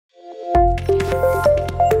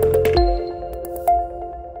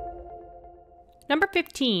Number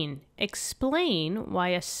 15, explain why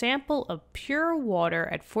a sample of pure water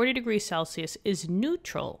at 40 degrees Celsius is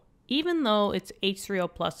neutral, even though its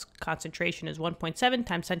H3O plus concentration is 1.7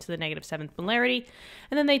 times 10 to the negative 7th molarity.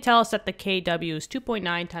 And then they tell us that the Kw is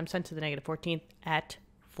 2.9 times 10 to the negative 14th at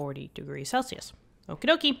 40 degrees Celsius. Okie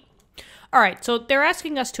dokie. All right, so they're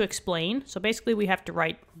asking us to explain. So basically we have to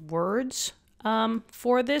write words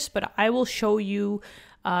for this, but I will show you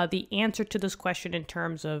the answer to this question in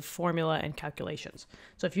terms of formula and calculations.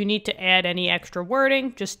 So if you need to add any extra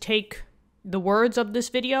wording, just take the words of this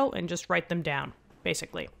video and just write them down,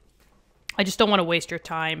 basically. I just don't want to waste your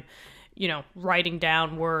time, you know, writing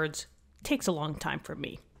down words. It takes a long time for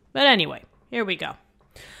me. But anyway, here we go.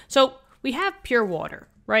 So we have pure water,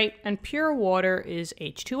 right? And pure water is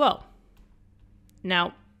H2O.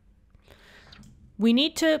 Now, we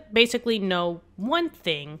need to basically know one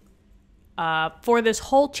thing for this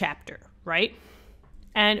whole chapter, right?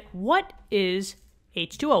 And what is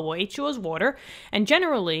H2O? Well, H2O is water, and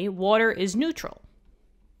generally, water is neutral.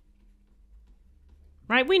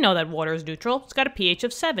 Right? We know that water is neutral. It's got a pH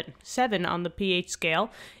of 7. 7 on the pH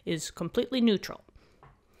scale is completely neutral.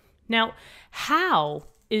 Now, how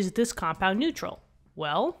is this compound neutral?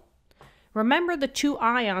 Well, remember the two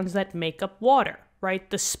ions that make up water, right?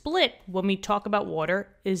 The split, when we talk about water,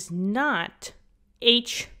 is not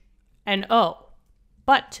H and O.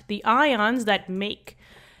 But the ions that make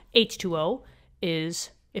H2O is,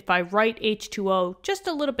 if I write H2O just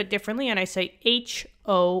a little bit differently and I say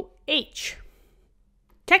HOH,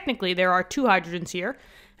 technically there are 2 hydrogens here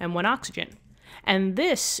and 1 oxygen. And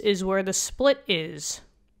this is where the split is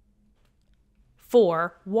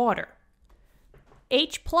for water.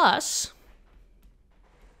 H plus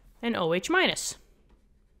and OH minus.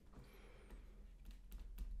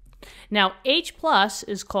 Now, H plus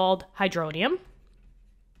is called hydronium.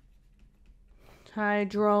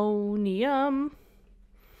 Hydronium.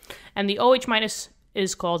 And the OH minus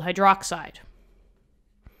is called hydroxide.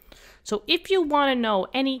 So if you want to know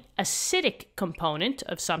any acidic component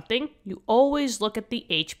of something, you always look at the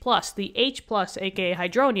H plus. The H plus, aka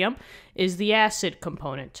hydronium, is the acid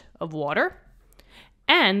component of water.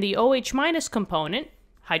 And the OH minus component,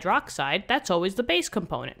 hydroxide, that's always the base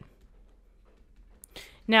component.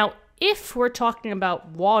 Now, if we're talking about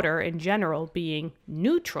water in general being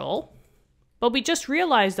neutral, but we just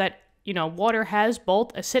realized that, you know, water has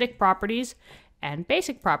both acidic properties and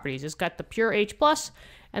basic properties. It's got the pure H plus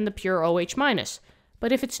and the pure OH minus.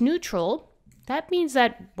 But if it's neutral, that means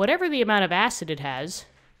that whatever the amount of acid it has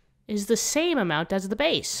is the same amount as the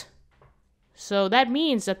base. So that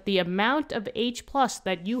means that the amount of H plus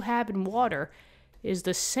that you have in water is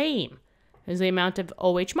the same as the amount of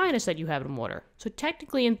OH minus that you have in water. So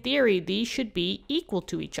technically, in theory, these should be equal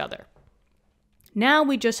to each other. Now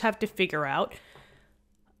we just have to figure out,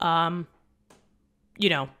 you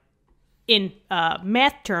know, in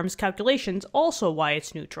math terms, calculations, also why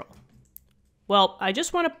it's neutral. Well, I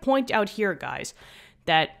just want to point out here, guys,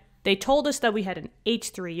 that they told us that we had an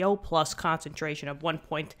H3O plus concentration of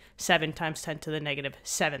 1.7 times 10 to the negative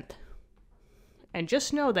 7th. And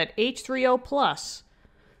just know that H3O plus,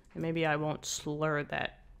 and maybe I won't slur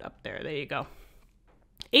that up there. There you go.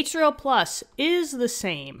 H3O plus is the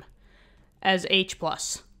same as H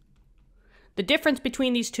plus. The difference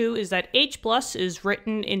between these two is that H plus is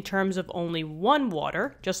written in terms of only one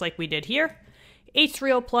water, just like we did here.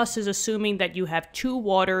 H3O plus is assuming that you have 2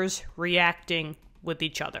 waters reacting with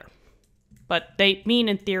each other. But they mean,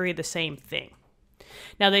 in theory, the same thing.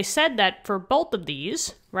 Now, they said that for both of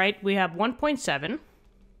these, right, we have 1.7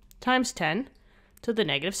 times 10 to the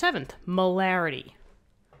negative 7th molarity.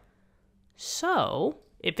 So,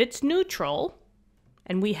 if it's neutral,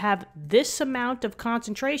 and we have this amount of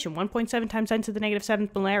concentration, 1.7 times 10 to the negative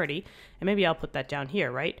 7th molarity, and maybe I'll put that down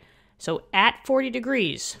here, right? So, at 40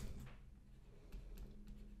 degrees,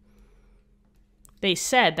 they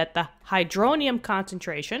said that the hydronium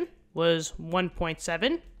concentration was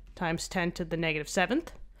 1.7 times 10 to the negative 7th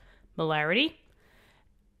molarity.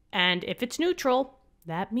 And if it's neutral,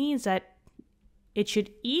 that means that it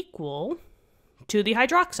should equal to the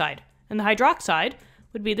hydroxide. And the hydroxide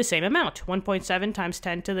would be the same amount, 1.7 times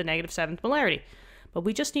 10 to the negative 7th molarity. But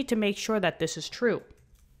we just need to make sure that this is true.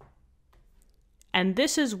 And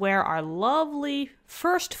this is where our lovely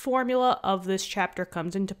first formula of this chapter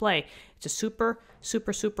comes into play. It's a super,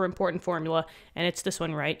 super, super important formula, and it's this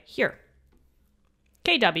one right here.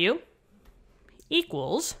 Kw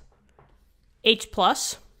equals H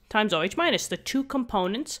plus times OH minus, the 2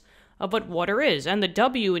 components of what water is. And the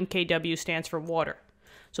W in Kw stands for water.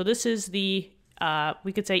 So this is the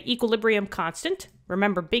we could say equilibrium constant.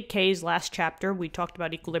 Remember, big K's last chapter, we talked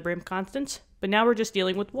about equilibrium constants, but now we're just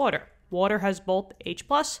dealing with water. Water has both H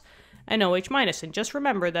plus and OH minus, and just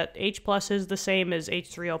remember that H plus is the same as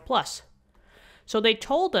H3O plus. So they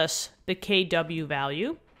told us the Kw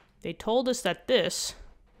value. They told us that this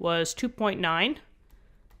was 2.9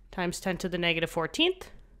 times 10 to the negative 14th,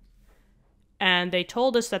 and they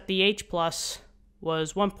told us that the H plus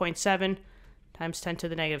was 1.7 times 10 to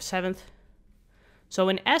the negative 7th. So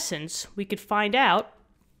in essence, we could find out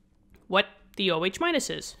what the OH minus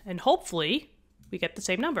is, and hopefully we get the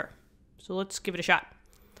same number. So let's give it a shot.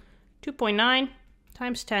 2.9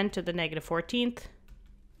 times 10 to the negative 14th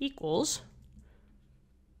equals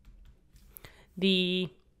the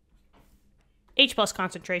H plus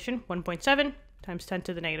concentration, 1.7 times 10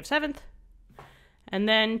 to the negative 7th, and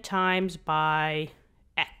then times by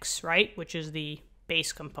X, right, which is the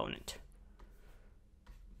base component.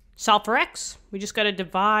 Solve for X, we just got to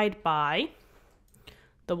divide by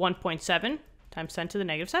the 1.7 times 10 to the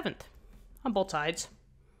negative 7th on both sides.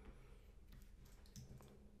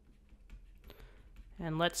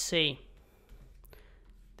 And let's see.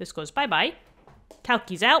 This goes bye-bye.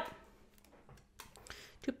 Calculus out.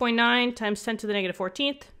 2.9 times 10 to the negative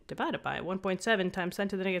 14th divided by 1.7 times 10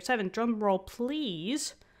 to the negative 7th. Drum roll,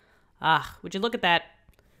 please. Would you look at that?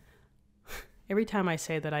 Every time I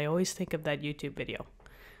say that, I always think of that YouTube video.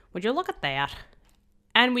 Would you look at that?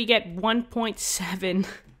 And we get 1.7.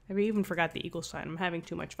 I even forgot the equal sign. I'm having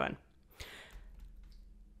too much fun.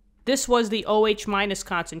 This was the OH minus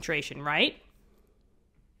concentration, right?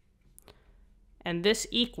 And this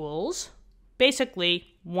equals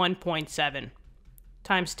basically 1.7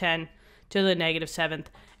 times 10 to the negative 7th.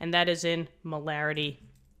 And that is in molarity.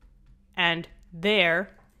 And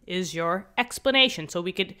there is your explanation. So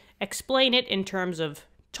we could explain it in terms of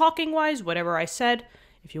talking-wise, whatever I said.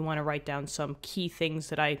 If you want to write down some key things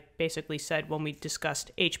that I basically said when we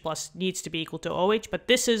discussed H plus needs to be equal to OH, but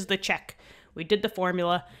this is the check. We did the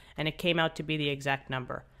formula, and it came out to be the exact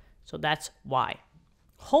number. So that's why.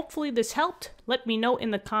 Hopefully this helped. Let me know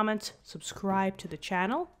in the comments. Subscribe to the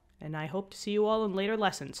channel, and I hope to see you all in later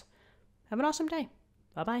lessons. Have an awesome day.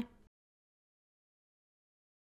 Bye-bye.